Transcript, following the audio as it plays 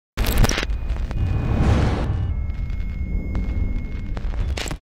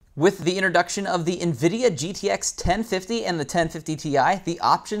With the introduction of the NVIDIA GTX 1050 and the 1050 Ti, the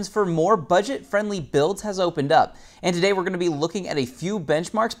options for more budget-friendly builds has opened up. And today we're going to be looking at a few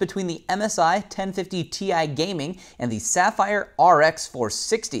benchmarks between the MSI 1050 Ti Gaming and the Sapphire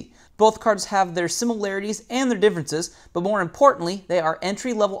RX460. Both cards have their similarities and their differences, but more importantly, they are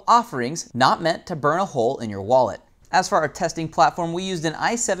entry-level offerings not meant to burn a hole in your wallet. As for our testing platform, we used an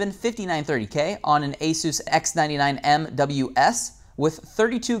i7-5930K on an Asus X99M with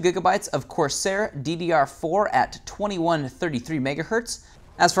 32 gigabytes of Corsair DDR4 at 2133 megahertz.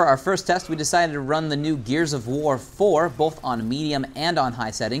 As for our first test, we decided to run the new Gears of War 4 both on medium and on high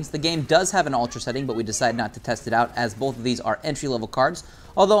settings. The game does have an ultra setting, but we decided not to test it out as both of these are entry-level cards.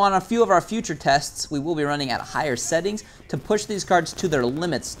 Although on a few of our future tests, we will be running at higher settings to push these cards to their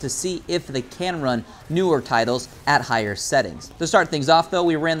limits to see if they can run newer titles at higher settings. To start things off though,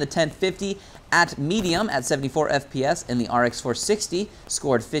 we ran the 1050 at medium at 74 FPS, and the RX460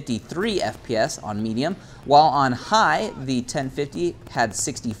 scored 53 FPS on medium, while on high, the 1050 had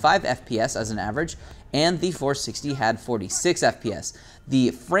 65 FPS as an average, and the 460 had 46 FPS.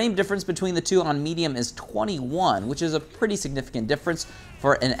 The frame difference between the two on medium is 21, which is a pretty significant difference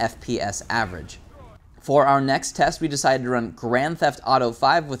for an FPS average. For our next test, we decided to run Grand Theft Auto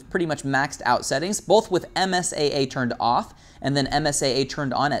 5 with pretty much maxed out settings, both with MSAA turned off and then MSAA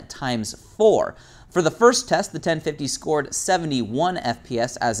turned on at ×4. For the first test, the 1050 scored 71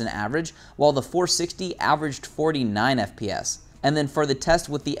 FPS as an average, while the 460 averaged 49 FPS. And then for the test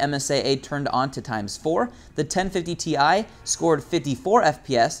with the MSAA turned on to ×4, the 1050 Ti scored 54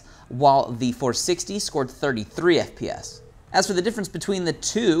 FPS, while the 460 scored 33 FPS. As for the difference between the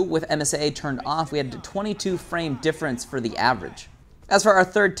two, with MSAA turned off, we had a 22 frame difference for the average. As for our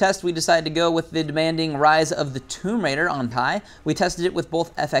third test, we decided to go with the demanding Rise of the Tomb Raider on high. We tested it with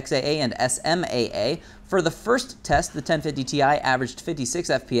both FXAA and SMAA. For the first test, the 1050 Ti averaged 56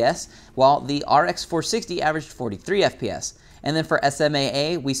 FPS, while the RX460 averaged 43 FPS. And then for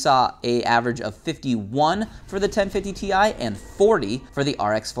SMAA, we saw an average of 51 for the 1050 Ti and 40 for the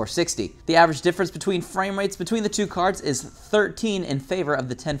RX460. The average difference between frame rates between the two cards is 13 in favor of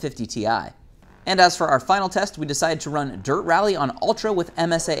the 1050 Ti. And as for our final test, we decided to run Dirt Rally on Ultra with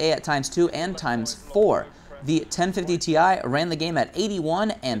MSAA at ×2 and ×4. The 1050 Ti ran the game at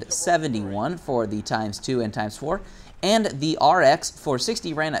 81 and 71 for the ×2 and ×4, and the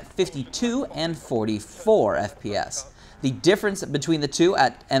RX460 ran at 52 and 44 FPS. The difference between the two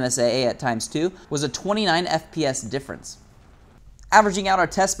at MSAA at ×2 was a 29 FPS difference. Averaging out our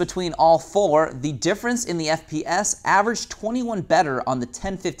tests between all four, the difference in the FPS averaged 21 better on the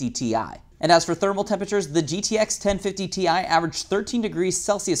 1050 Ti. And as for thermal temperatures, the GTX 1050 Ti averaged 13 degrees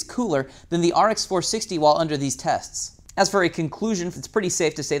Celsius cooler than the RX460 while under these tests. As for a conclusion, it's pretty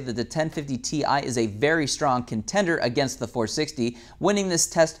safe to say that the 1050 Ti is a very strong contender against the 460, winning this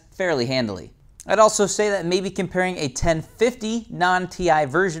test fairly handily. I'd also say that maybe comparing a 1050 non-Ti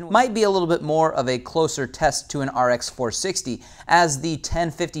version might be a little bit more of a closer test to an RX 460, as the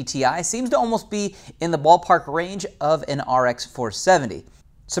 1050 Ti seems to almost be in the ballpark range of an RX 470.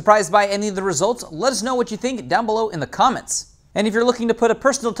 Surprised by any of the results? Let us know what you think down below in the comments. And if you're looking to put a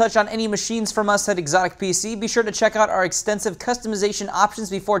personal touch on any machines from us at Exotic PC, be sure to check out our extensive customization options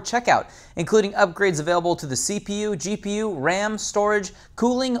before checkout, including upgrades available to the CPU, GPU, RAM, storage,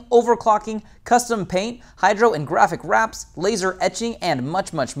 cooling, overclocking, custom paint, hydro and graphic wraps, laser etching, and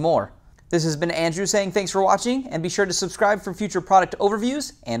much, much more. This has been Andrew saying thanks for watching, and be sure to subscribe for future product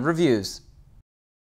overviews and reviews.